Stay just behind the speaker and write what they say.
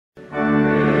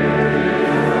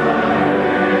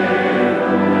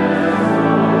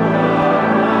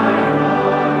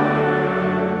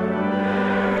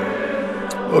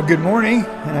Well, good morning,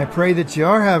 and I pray that you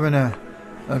are having a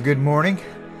good morning.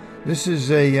 This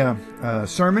is a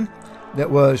sermon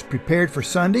that was prepared for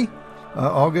Sunday,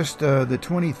 August the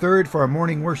 23rd, for our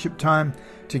morning worship time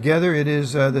together. It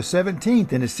is the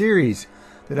 17th in a series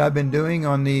that I've been doing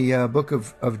on the book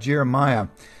of Jeremiah.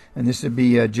 And this would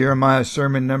be Jeremiah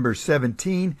sermon number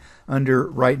 17 under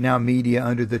Right Now Media,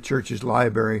 under the church's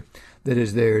library that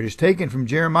is there. It is taken from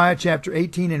Jeremiah chapter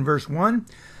 18 and verse 1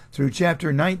 through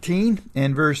chapter 19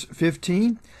 and verse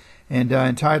 15, and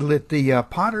entitled it the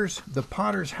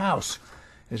Potter's House,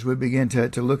 as we begin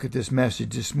to look at this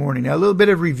message this morning. Now, a little bit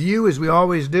of review, as we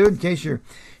always do, in case you're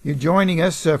joining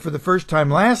us for the first time.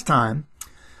 Last time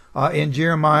in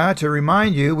Jeremiah, to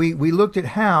remind you, we looked at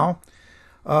how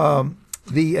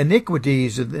the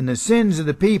iniquities and the sins of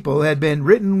the people had been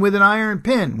written with an iron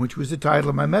pen, which was the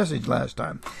title of my message last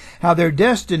time. How their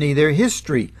destiny, their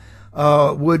history,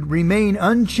 would remain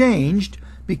unchanged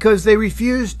because they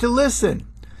refused to listen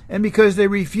and because they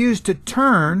refused to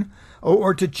turn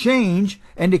or to change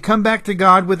and to come back to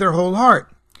God with their whole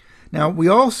heart. Now, we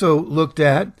also looked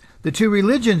at the two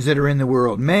religions that are in the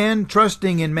world. Man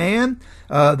trusting in man,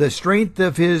 the strength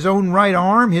of his own right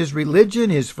arm, his religion,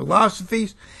 his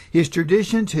philosophies, his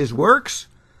traditions, his works,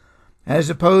 as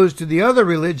opposed to the other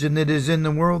religion that is in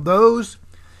the world, those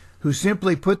who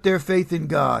simply put their faith in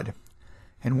God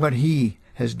and what he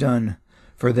has done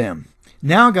for them.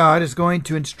 Now God is going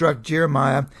to instruct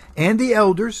Jeremiah and the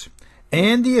elders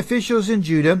and the officials in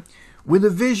Judah with a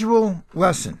visual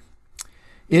lesson.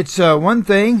 It's one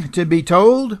thing to be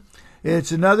told,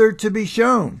 it's another to be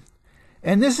shown.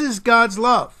 And this is God's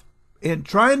love in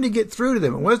trying to get through to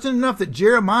them. It wasn't enough that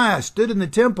Jeremiah stood in the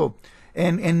temple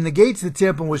and in the gates of the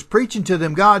temple was preaching to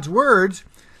them God's words.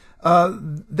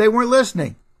 They weren't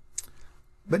listening.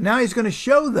 But now he's going to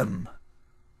show them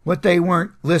what they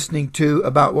weren't listening to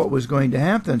about what was going to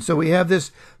happen. So we have this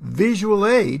visual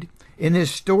aid in this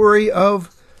story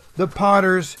of the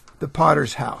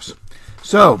potter's house.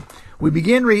 So we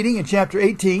begin reading in chapter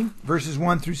 18, verses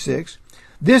 1 through 6.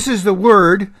 This is the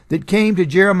word that came to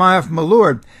Jeremiah from the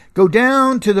Lord. Go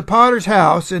down to the potter's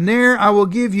house, and there I will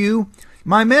give you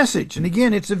my message. And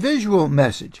again, it's a visual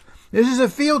message. This is a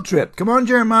field trip. Come on,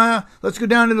 Jeremiah, let's go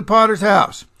down to the potter's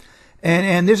house.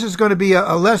 And this is going to be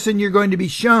a lesson you're going to be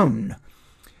shown.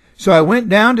 So I went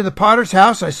down to the potter's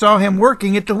house. I saw him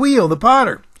working at the wheel, the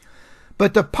potter.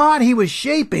 But the pot he was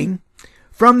shaping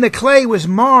from the clay was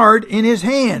marred in his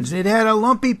hands. It had a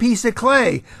lumpy piece of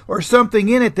clay or something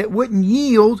in it that wouldn't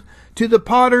yield to the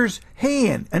potter's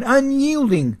hand, an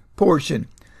unyielding portion.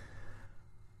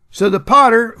 So the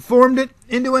potter formed it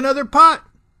into another pot.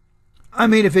 I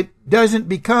mean, if it doesn't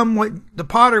become what the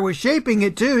potter was shaping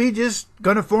it to, he's just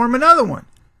going to form another one.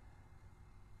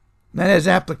 That has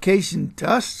application to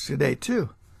us today, too.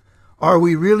 Are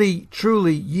we really,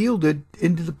 truly yielded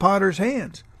into the potter's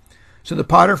hands? So the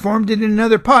potter formed it in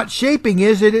another pot, shaping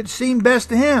as it seemed best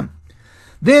to him.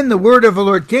 Then the word of the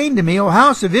Lord came to me, O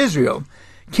house of Israel,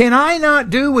 can I not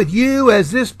do with you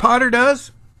as this potter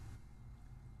does?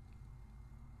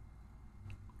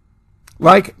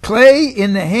 Like clay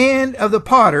in the hand of the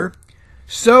potter,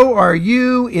 so are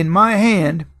you in my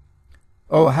hand,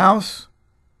 O house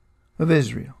of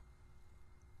Israel.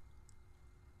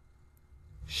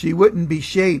 She wouldn't be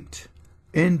shaped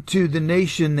into the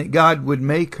nation that God would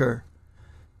make her.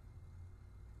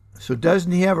 So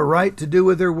doesn't he have a right to do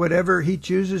with her whatever he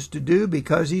chooses to do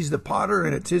because he's the potter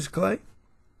and it's his clay?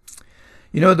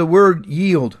 You know, the word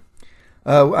yield,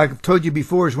 I've told you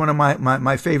before, is one of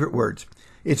my favorite words.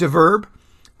 It's a verb,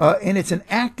 and it's an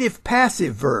active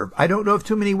passive verb. I don't know of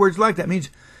too many words like that. It means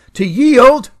to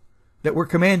yield, that we're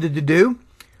commanded to do,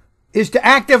 is to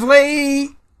actively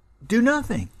do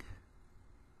nothing.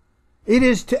 It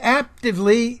is to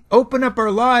actively open up our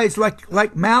lives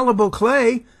like malleable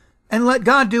clay and let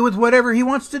God do with whatever he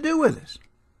wants to do with us.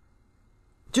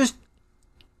 Just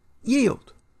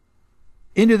yield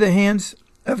into the hands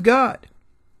of God.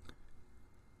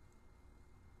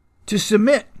 To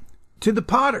submit to the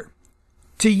potter,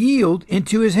 to yield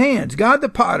into his hands. God the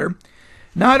potter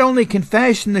not only can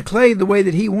fashion the clay the way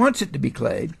that he wants it to be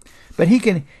clayed, but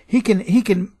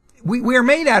we are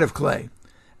made out of clay.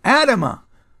 Adam,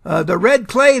 the red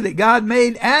clay that God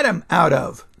made Adam out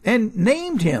of and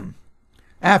named him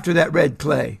after that red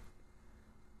clay.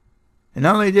 And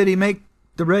not only did he make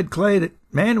the red clay that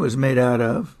man was made out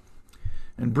of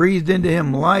and breathed into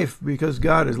him life because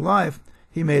God is life,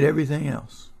 he made everything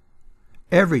else.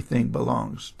 Everything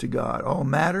belongs to God. All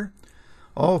matter,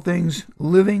 all things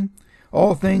living,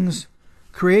 all things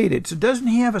created. So doesn't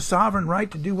he have a sovereign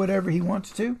right to do whatever he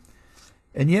wants to?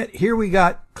 And yet here we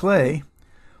got clay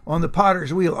on the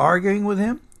potter's wheel arguing with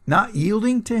him. not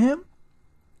yielding to him?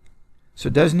 So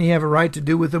doesn't he have a right to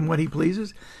do with them what he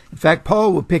pleases? In fact,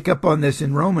 Paul will pick up on this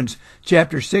in Romans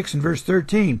chapter 6 and verse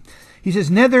 13. He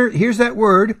says, neither, here's that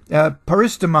word,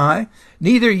 paristomai,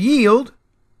 neither yield,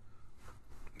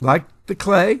 like the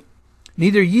clay,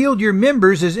 neither yield your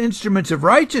members as instruments of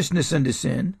righteousness unto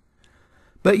sin,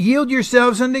 but yield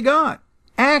yourselves unto God.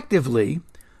 Actively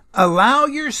allow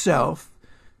yourself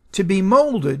to be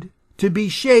molded, to be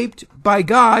shaped by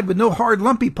God with no hard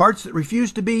lumpy parts that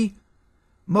refuse to be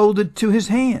molded to his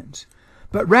hands.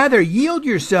 But rather yield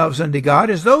yourselves unto God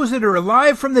as those that are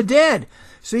alive from the dead.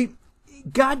 See,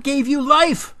 God gave you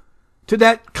life to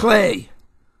that clay.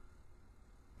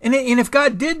 And if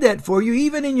God did that for you,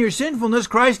 even in your sinfulness,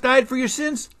 Christ died for your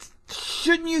sins,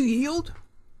 shouldn't you yield?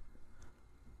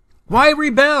 Why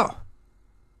rebel?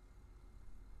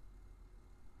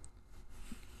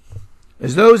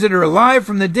 As those that are alive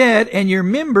from the dead, and your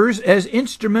members as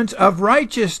instruments of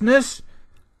righteousness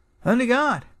unto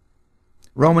God.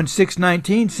 Romans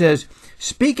 6:19 says,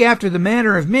 speak after the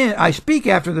manner of men. I speak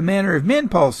after the manner of men,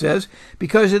 Paul says,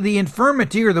 because of the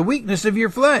infirmity or the weakness of your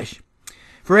flesh.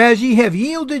 For as ye have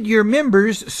yielded your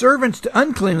members servants to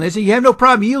uncleanness, and you have no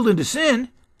problem yielding to sin,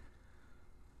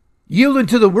 yielding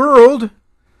to the world,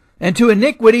 and to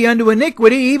iniquity unto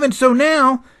iniquity, even so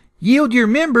now yield your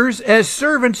members as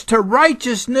servants to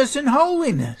righteousness and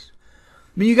holiness.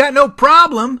 I mean, you got no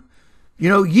problem,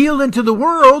 yielding to the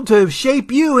world to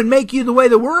shape you and make you the way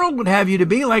the world would have you to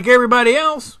be, like everybody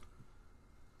else.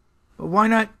 But why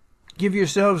not give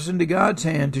yourselves into God's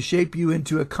hand to shape you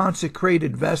into a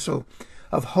consecrated vessel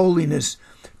of holiness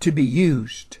to be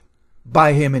used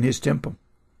by him in his temple?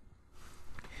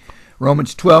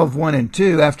 Romans 12:1 and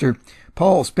 2, after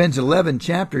Paul spends 11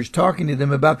 chapters talking to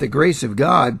them about the grace of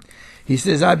God, he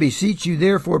says, I beseech you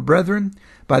therefore, brethren,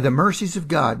 by the mercies of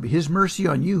God, his mercy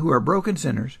on you who are broken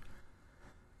sinners,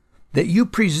 that you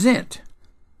present,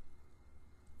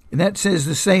 and that says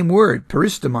the same word,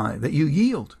 paristomai, that you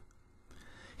yield.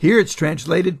 Here it's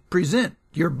translated present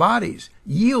your bodies,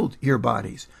 yield your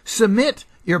bodies, submit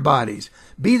your bodies.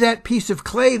 Be that piece of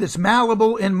clay that's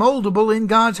malleable and moldable in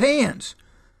God's hands.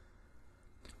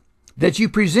 That you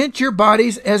present your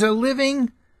bodies as a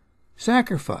living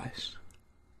sacrifice.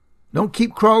 Don't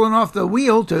keep crawling off the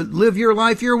wheel to live your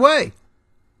life your way,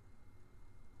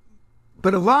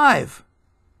 but alive,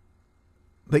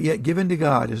 but yet given to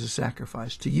God as a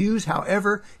sacrifice, to use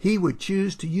however he would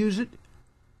choose to use it.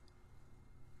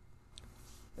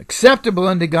 Acceptable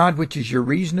unto God, which is your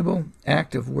reasonable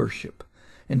act of worship.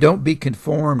 And don't be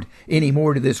conformed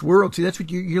anymore to this world. See, that's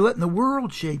what you're letting the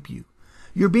world shape you.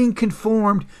 You're being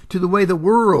conformed to the way the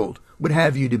world would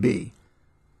have you to be.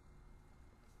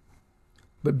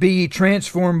 But be ye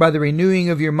transformed by the renewing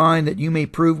of your mind, that you may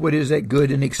prove what is that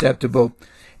good and acceptable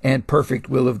and perfect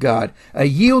will of God. A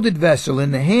yielded vessel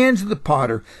in the hands of the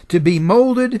potter, to be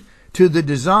molded to the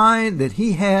design that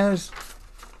he has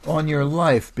on your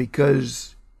life,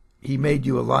 because he made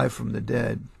you alive from the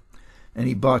dead, and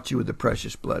he bought you with the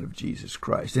precious blood of Jesus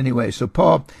Christ. Anyway, so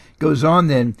Paul goes on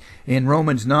then in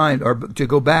Romans 9, or to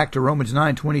go back to Romans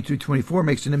 9, 20-24,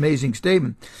 makes an amazing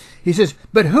statement. He says,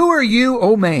 but who are you,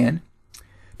 O man,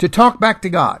 to talk back to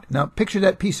God? Now picture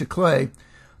that piece of clay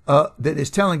that is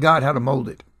telling God how to mold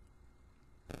it.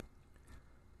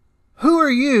 Who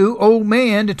are you, O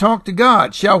man, to talk to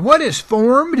God? Shall what is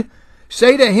formed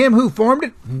say to him who formed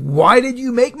it, why did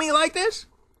you make me like this?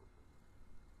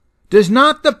 Does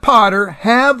not the potter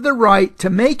have the right to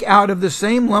make out of the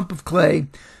same lump of clay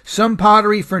some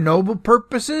pottery for noble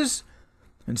purposes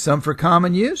and some for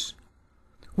common use?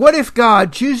 What if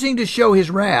God, choosing to show his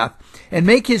wrath and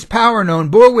make his power known,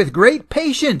 bore with great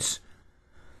patience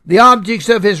the objects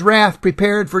of his wrath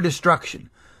prepared for destruction?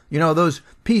 Those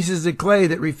pieces of clay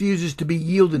that refuses to be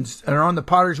yielded and are on the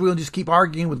potter's wheel and just keep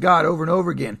arguing with God over and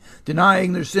over again,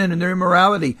 denying their sin and their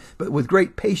immorality, but with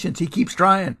great patience he keeps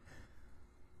trying.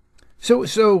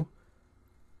 So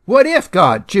what if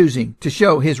God, choosing to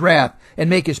show his wrath and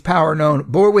make his power known,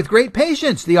 bore with great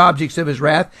patience the objects of his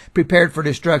wrath prepared for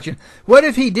destruction? What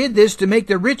if he did this to make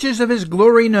the riches of his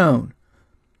glory known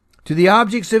to the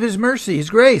objects of his mercy, his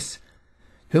grace,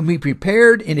 whom he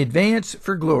prepared in advance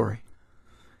for glory?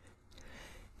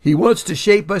 He wants to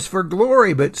shape us for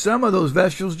glory, but some of those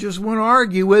vessels just want to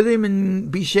argue with him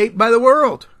and be shaped by the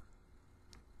world.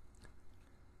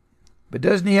 But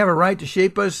doesn't he have a right to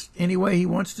shape us any way he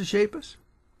wants to shape us?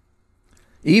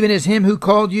 Even as him who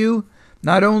called you,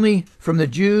 not only from the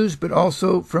Jews, but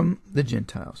also from the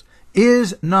Gentiles.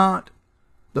 Is not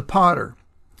the potter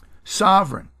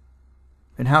sovereign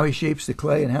in how he shapes the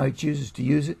clay and how he chooses to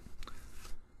use it?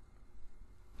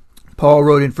 Paul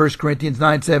wrote in 1 Corinthians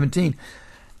 9:17,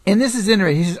 And this is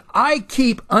interesting. He says, I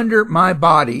keep under my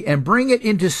body and bring it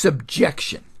into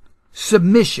subjection,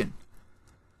 submission,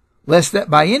 lest that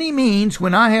by any means,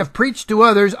 when I have preached to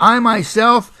others, I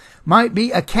myself might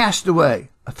be a castaway,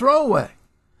 a throwaway.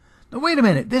 Now, wait a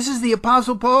minute. This is the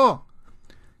Apostle Paul.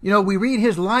 You know, we read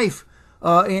his life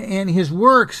and his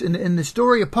works and the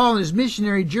story of Paul and his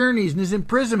missionary journeys and his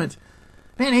imprisonments.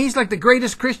 Man, he's like the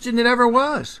greatest Christian that ever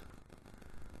was.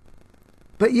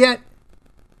 But yet,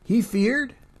 he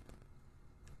feared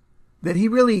that he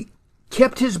really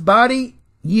kept his body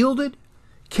yielded,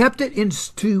 kept it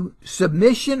into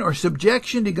submission or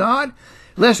subjection to God,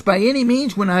 lest by any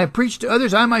means, when I have preached to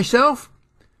others, I myself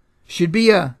should be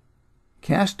a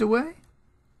castaway,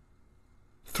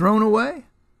 thrown away,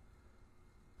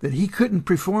 that he couldn't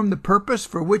perform the purpose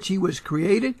for which he was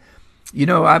created. You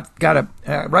know, I've got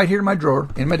right here in my drawer,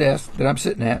 in my desk that I'm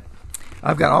sitting at,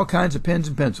 I've got all kinds of pens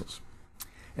and pencils.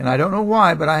 And I don't know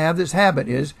why, but I have this habit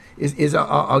is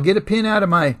I'll get a pen out of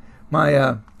my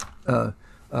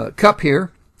cup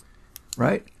here,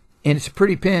 right? And it's a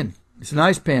pretty pen. It's a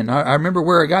nice pen. I remember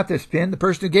where I got this pen, the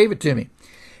person who gave it to me.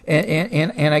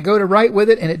 And I go to write with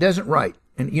it, and it doesn't write.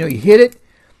 And, you know, you hit it,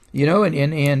 you know,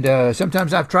 and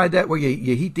sometimes I've tried that where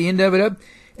you heat the end of it up,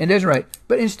 and it doesn't write.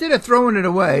 But instead of throwing it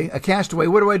away, a castaway,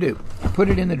 what do? I put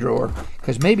it in the drawer,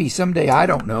 because maybe someday, I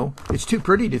don't know, it's too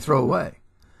pretty to throw away.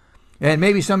 And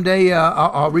maybe someday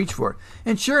I'll reach for it.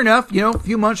 And sure enough, you know, a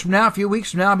few months from now, a few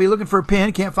weeks from now, I'll be looking for a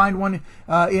pen. Can't find one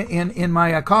in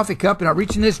my coffee cup. And I'll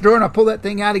reach in this drawer and I'll pull that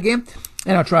thing out again.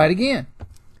 And I'll try it again.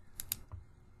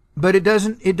 But it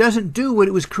doesn't do what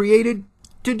it was created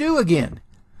to do again.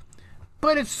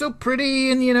 But it's so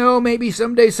pretty, and, you know, maybe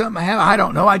someday something I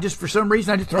don't know. For some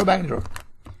reason, I just throw it back in the drawer.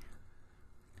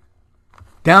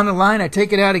 Down the line, I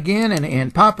take it out again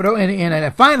and pop it over,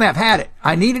 and finally I've had it.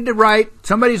 I needed to write.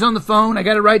 Somebody's on the phone. I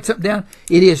got to write something down.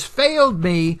 It has failed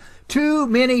me too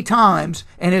many times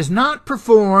and has not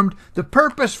performed the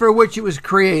purpose for which it was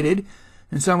created,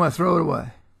 and so I'm going to throw it away.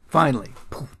 Finally.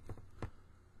 Poof.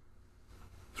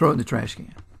 Throw it in the trash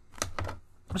can.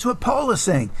 That's what Paul is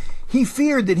saying. He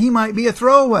feared that he might be a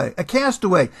throwaway, a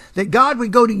castaway, that God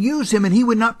would go to use him and he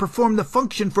would not perform the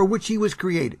function for which he was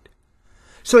created.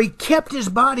 So he kept his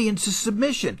body into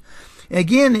submission.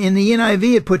 Again, in the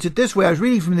NIV, it puts it this way. I was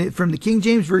reading from the King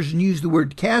James Version, used the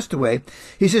word castaway.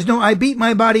 He says, no, I beat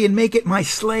my body and make it my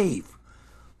slave.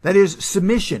 That is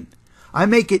submission. I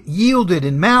make it yielded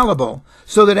and malleable,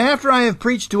 so that after I have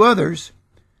preached to others,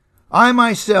 I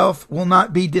myself will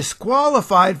not be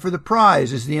disqualified for the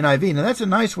prize, is the NIV. Now, that's a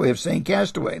nice way of saying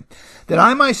castaway. That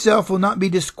I myself will not be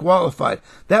disqualified.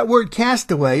 That word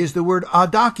castaway is the word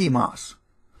adokimos.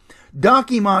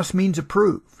 Dokimos means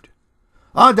approved.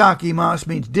 Adokimos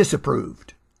means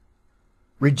disapproved,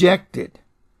 rejected,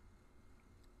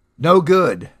 no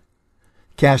good,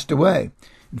 cast away.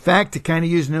 In fact, to kind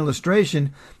of use an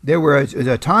illustration, there was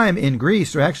a time in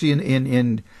Greece, or actually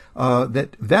in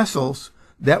that vessels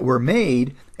that were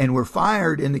made and were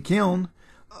fired in the kiln,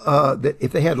 that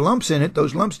if they had lumps in it,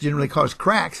 those lumps generally caused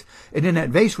cracks, and then that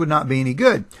vase would not be any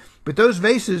good. But those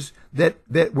vases that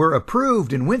were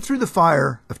approved and went through the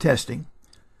fire of testing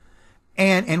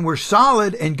and were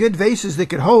solid and good vases that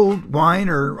could hold wine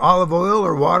or olive oil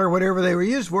or water, whatever they were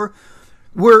used for,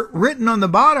 were written on the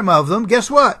bottom of them,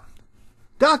 guess what?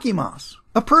 Dokimos,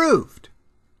 approved.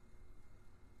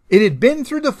 It had been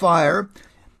through the fire.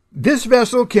 This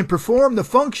vessel can perform the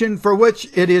function for which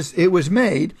it was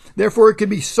made. Therefore, it can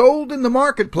be sold in the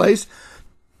marketplace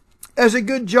as a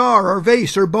good jar or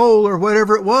vase or bowl or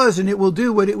whatever it was, and it will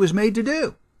do what it was made to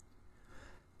do.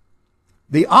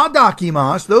 The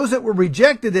adokimos, those that were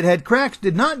rejected that had cracks,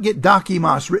 did not get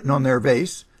dokimos written on their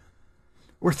vase,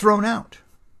 were thrown out.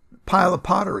 A pile of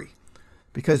pottery,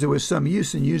 because there was some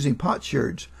use in using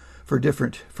potsherds for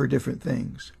different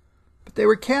things. But they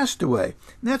were cast away.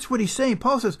 And that's what he's saying.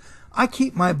 Paul says, I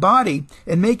keep my body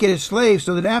and make it a slave,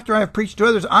 so that after I have preached to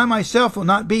others, I myself will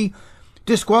not be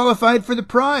disqualified for the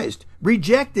prize,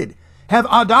 rejected, have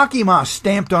adokimos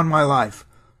stamped on my life.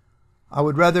 I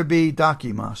would rather be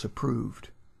dokimos, approved.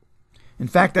 In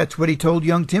fact, that's what he told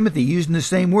young Timothy, using the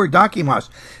same word, dokimos.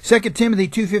 2 Timothy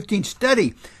 2:15,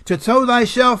 study to show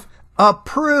thyself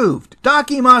approved,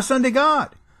 dokimos unto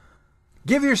God.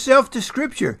 Give yourself to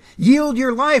Scripture. Yield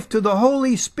your life to the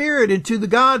Holy Spirit and to the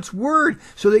God's Word,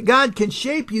 so that God can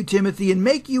shape you, Timothy, and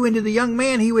make you into the young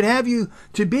man He would have you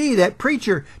to be, that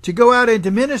preacher, to go out and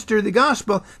to minister the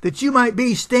gospel, that you might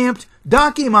be stamped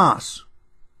dokimos,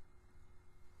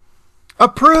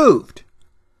 approved,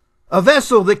 a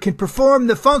vessel that can perform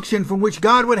the function from which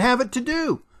God would have it to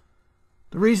do,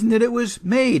 the reason that it was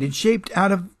made and shaped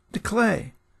out of the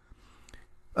clay.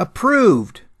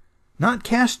 Approved not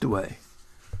castaway,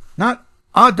 not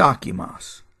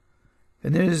adokimos.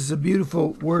 And this is a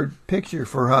beautiful word picture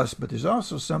for us, but there's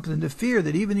also something to fear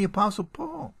that even the Apostle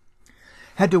Paul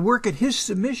had to work at his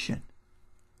submission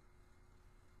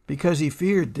because he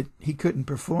feared that he couldn't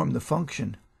perform the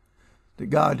function that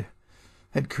God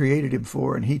had created him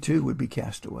for, and he too would be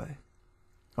cast away.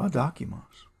 Adokimos.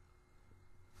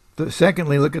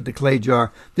 Secondly, look at the clay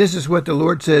jar. This is what the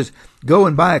Lord says, go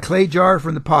and buy a clay jar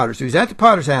from the potter. So he's at the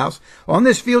potter's house on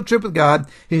this field trip with God.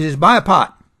 He says, buy a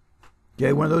pot.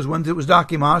 Okay, one of those ones that was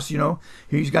dokimos, you know.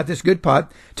 He's got this good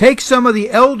pot. Take some of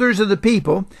the elders of the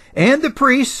people and the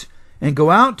priests and go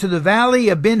out to the valley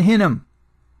of Ben Hinnom,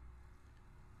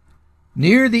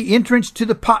 near the entrance to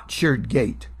the potsherd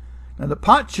gate. Now, the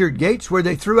potsherd gate's where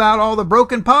they threw out all the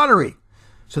broken pottery.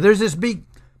 So there's this big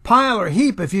pile or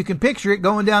heap, if you can picture it,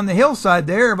 going down the hillside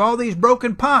there of all these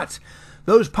broken pots.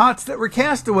 Those pots that were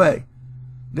cast away,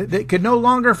 that could no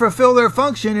longer fulfill their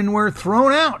function and were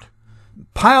thrown out,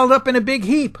 piled up in a big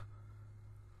heap.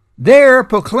 There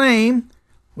proclaim,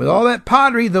 with all that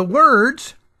pottery, the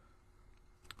words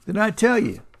that I tell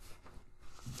you.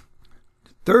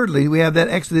 Thirdly, we have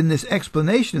in this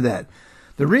explanation of that.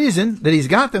 The reason that he's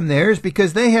got them there is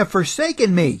because they have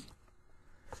forsaken me.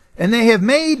 And they have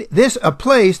made this a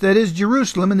place, that is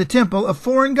Jerusalem and the temple, of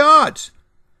foreign gods.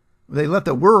 They let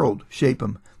the world shape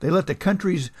them. They let the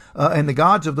countries and the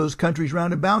gods of those countries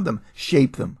round about them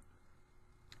shape them.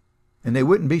 And they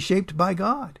wouldn't be shaped by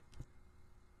God.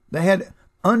 They had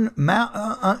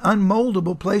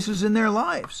unmoldable places in their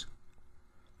lives.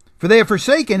 For they have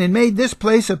forsaken and made this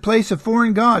place a place of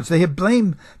foreign gods. They have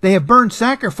burned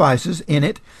sacrifices in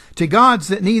it to gods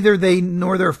that neither they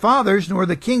nor their fathers nor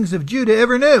the kings of Judah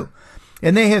ever knew.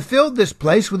 And they have filled this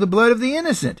place with the blood of the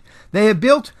innocent. They have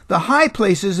built the high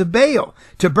places of Baal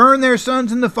to burn their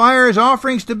sons in the fire as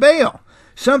offerings to Baal,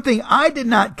 something I did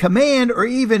not command or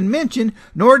even mention,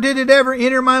 nor did it ever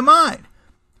enter my mind.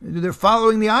 They're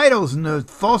following the idols and the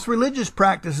false religious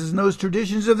practices and those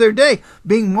traditions of their day,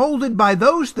 being molded by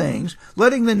those things,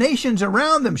 letting the nations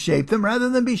around them shape them rather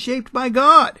than be shaped by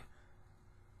God.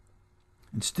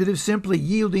 Instead of simply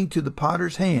yielding to the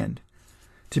potter's hand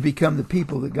to become the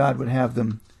people that God would have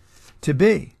them to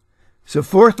be. So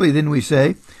fourthly, then we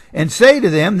say, and say to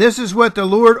them, this is what the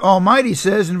Lord Almighty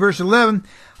says in verse 11,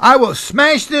 I will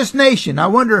smash this nation. I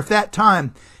wonder if that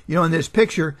time, in this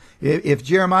picture, if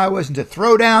Jeremiah wasn't to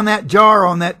throw down that jar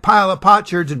on that pile of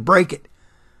potsherds and break it.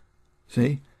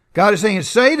 See? God is saying,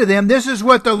 say to them, this is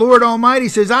what the Lord Almighty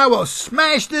says, I will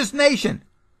smash this nation.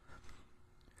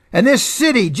 And this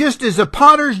city, just as a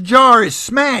potter's jar is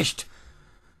smashed,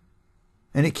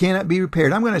 and it cannot be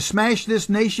repaired. I'm going to smash this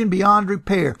nation beyond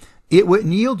repair. It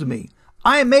wouldn't yield to me.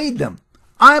 I made them.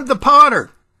 I'm the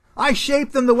potter. I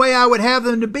shaped them the way I would have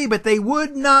them to be, but they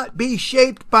would not be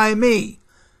shaped by me.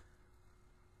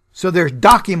 So there's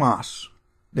dokimos.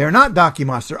 They're not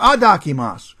dokimos. They're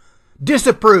adokimos.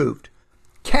 Disapproved.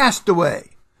 Cast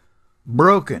away.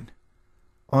 Broken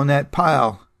on that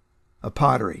pile of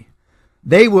pottery.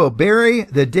 They will bury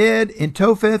the dead in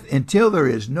Topheth until there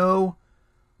is no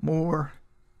more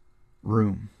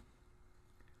room.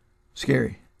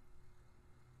 Scary.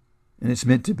 And it's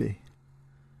meant to be.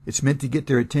 It's meant to get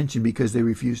their attention because they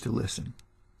refuse to listen.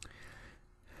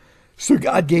 So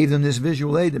God gave them this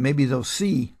visual aid that maybe they'll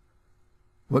see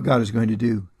what God is going to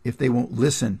do if they won't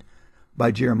listen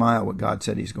by Jeremiah what God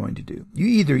said he's going to do. You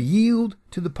either yield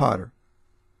to the potter,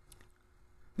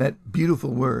 that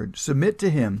beautiful word, submit to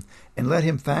him, and let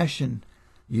him fashion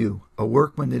you a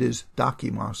workman that is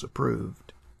dokimos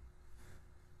approved,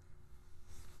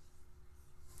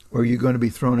 or you're going to be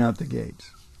thrown out the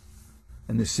gates,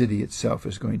 and the city itself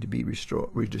is going to be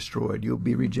destroyed. You'll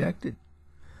be rejected,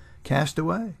 cast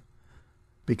away,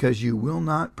 because you will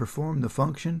not perform the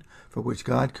function for which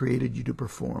God created you to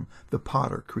perform, the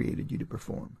potter created you to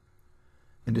perform.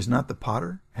 And does not the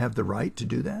potter have the right to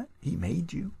do that? He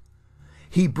made you.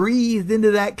 He breathed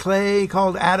into that clay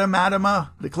called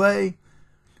Adama, the clay,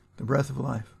 the breath of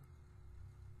life.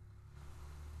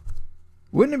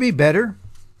 Wouldn't it be better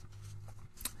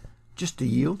just to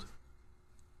yield?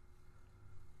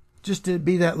 Just to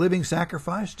be that living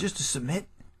sacrifice? Just to submit?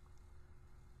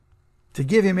 To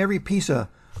give him every piece of,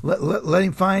 let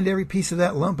him find every piece of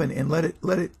that lump and let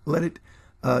it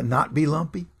not be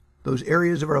lumpy. Those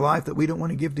areas of our life that we don't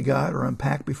want to give to God or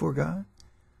unpack before God.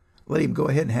 Let him go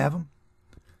ahead and have them.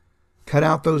 Cut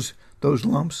out those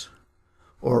lumps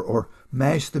or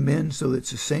mash them in so that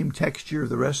it's the same texture of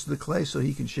the rest of the clay so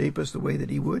he can shape us the way that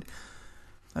he would.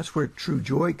 That's where true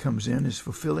joy comes in, is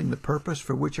fulfilling the purpose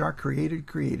for which our Creator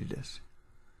created us.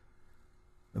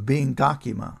 Of being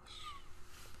dokimos.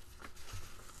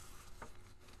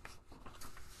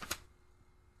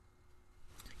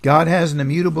 God has an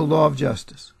immutable law of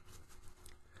justice.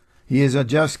 He is a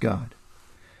just God.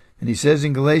 And he says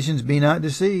in Galatians, be not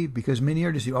deceived, because many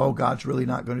are deceived. Oh, God's really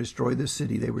not going to destroy this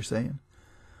city, they were saying.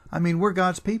 I mean, we're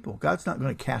God's people. God's not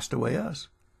going to cast away us.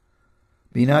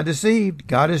 Be not deceived.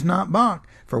 God is not mocked.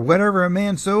 For whatever a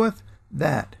man soweth,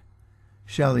 that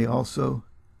shall he also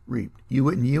reap. You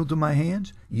wouldn't yield to my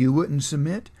hands. You wouldn't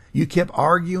submit. You kept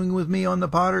arguing with me on the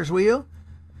potter's wheel.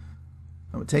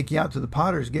 I'm going to take you out to the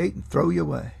potter's gate and throw you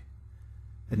away,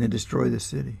 and then destroy the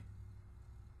city.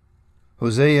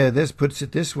 Hosea puts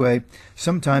it this way.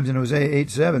 Sometimes in Hosea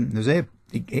 8:7, Hosea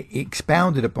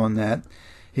expounded upon that.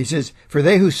 He says, for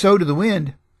they who sow to the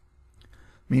wind,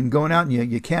 I mean, going out and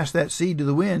you cast that seed to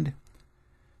the wind,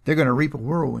 they're going to reap a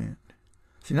whirlwind.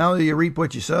 See, not only do you reap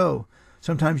what you sow,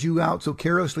 sometimes you out so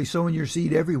carelessly sowing your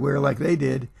seed everywhere like they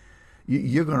did,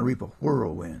 you're going to reap a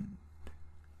whirlwind.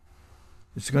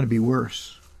 It's going to be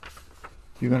worse.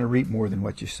 You're going to reap more than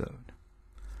what you sowed.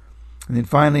 And then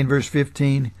finally in verse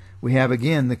 15, we have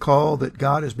again the call that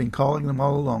God has been calling them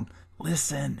all along.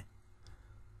 Listen.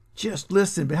 Just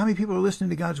listen. But how many people are listening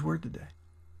to God's word today?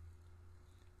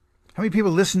 How many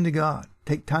people listen to God?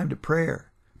 Take time to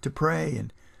pray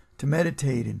and to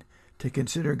meditate and to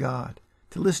consider God,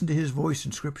 to listen to his voice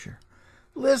in Scripture.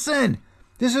 Listen.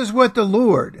 This is what the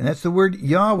Lord, and that's the word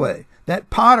Yahweh, that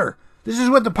potter, this is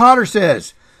what the potter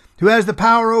says, who has the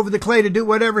power over the clay to do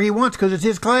whatever he wants because it's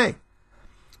his clay.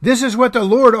 This is what the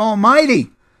Lord Almighty,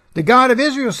 the God of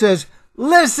Israel, says.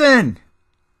 Listen.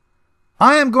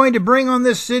 I am going to bring on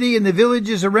this city and the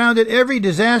villages around it every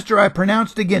disaster I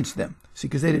pronounced against them. See,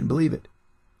 because they didn't believe it.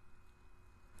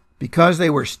 Because they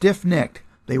were stiff-necked.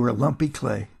 They were lumpy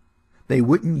clay. They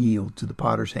wouldn't yield to the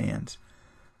potter's hands.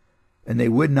 And they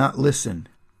would not listen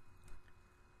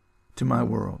to my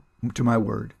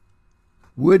word.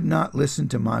 Would not listen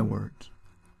to my words.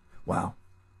 Wow.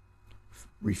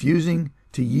 Refusing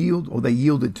to yield, or they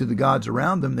yielded to the gods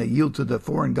around them. They yielded to the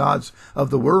foreign gods of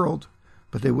the world.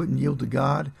 But they wouldn't yield to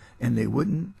God, and they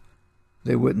wouldn't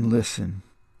listen.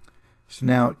 So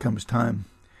now it comes time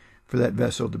for that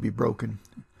vessel to be broken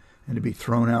and to be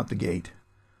thrown out the gate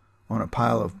on a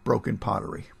pile of broken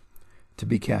pottery to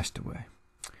be cast away.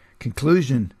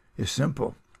 Conclusion is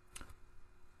simple.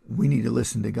 We need to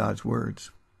listen to God's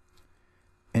words,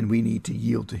 and we need to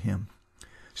yield to him.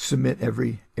 Submit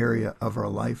every area of our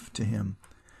life to him,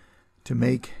 to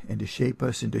make and to shape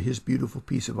us into his beautiful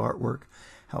piece of artwork,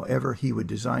 however he would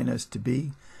design us to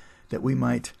be, that we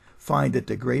might find that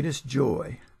the greatest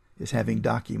joy is having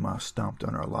Dokimos stamped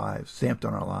on our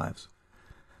lives,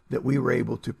 that we were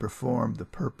able to perform the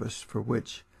purpose for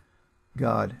which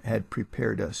God had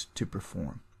prepared us to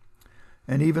perform.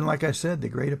 And even like I said, the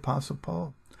great Apostle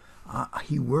Paul,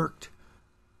 he worked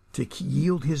to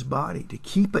yield his body, to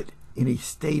keep it in a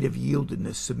state of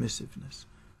yieldedness, submissiveness,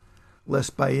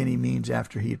 lest by any means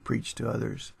after he had preached to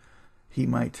others, he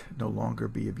might no longer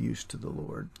be of use to the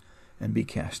Lord and be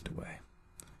cast away.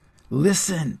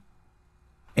 Listen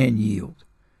and yield.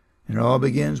 And it all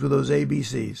begins with those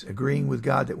ABCs, agreeing with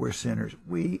God that we're sinners.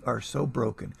 We are so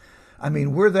broken. I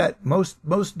mean, we're that,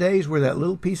 most days we're that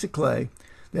little piece of clay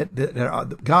that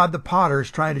God the potter is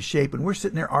trying to shape, and we're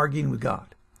sitting there arguing with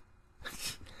God.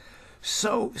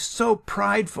 So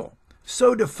prideful,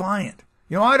 so defiant.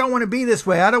 I don't want to be this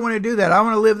way. I don't want to do that. I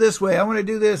want to live this way. I want to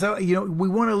do this. We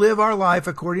want to live our life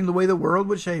according to the way the world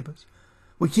would shape us.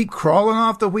 We keep crawling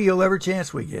off the wheel every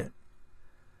chance we get.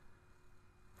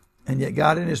 And yet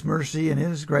God in his mercy and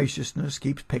his graciousness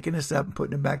keeps picking us up and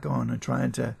putting it back on and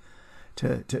trying to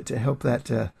help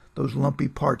those lumpy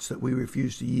parts that we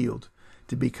refuse to yield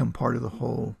to become part of the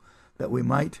whole, that we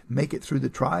might make it through the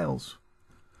trials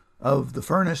of the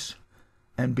furnace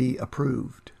and be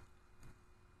approved.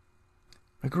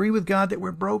 Agree with God that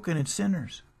we're broken and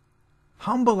sinners.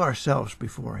 Humble ourselves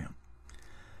before him.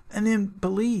 And then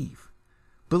believe.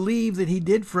 Believe that he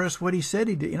did for us what he said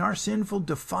he did in our sinful,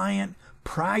 defiant,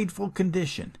 prideful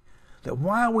condition. That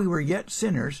while we were yet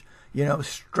sinners,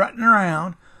 strutting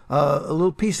around, a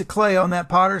little piece of clay on that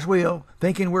potter's wheel,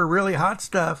 thinking we're really hot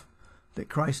stuff, that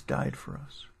Christ died for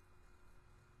us.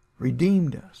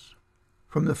 Redeemed us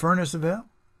from the furnace of hell.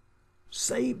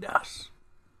 Saved us.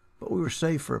 But we were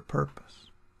saved for a purpose.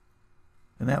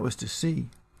 And that was to see,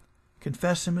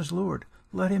 confess him as Lord.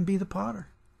 Let him be the potter.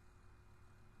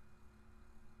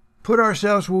 Put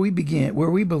ourselves where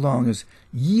we belong, as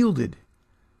yielded,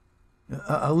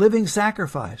 a living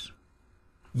sacrifice,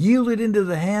 yielded into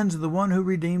the hands of the one who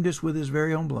redeemed us with his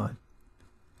very own blood.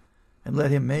 And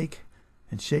let him make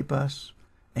and shape us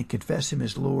and confess him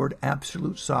as Lord,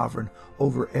 absolute sovereign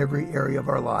over every area of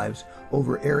our lives,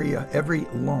 over every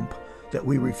lump that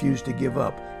we refuse to give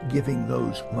up, giving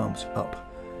those lumps up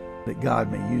that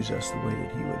God may use us the way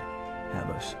that He would have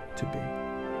us to be.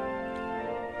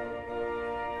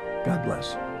 God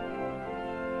bless.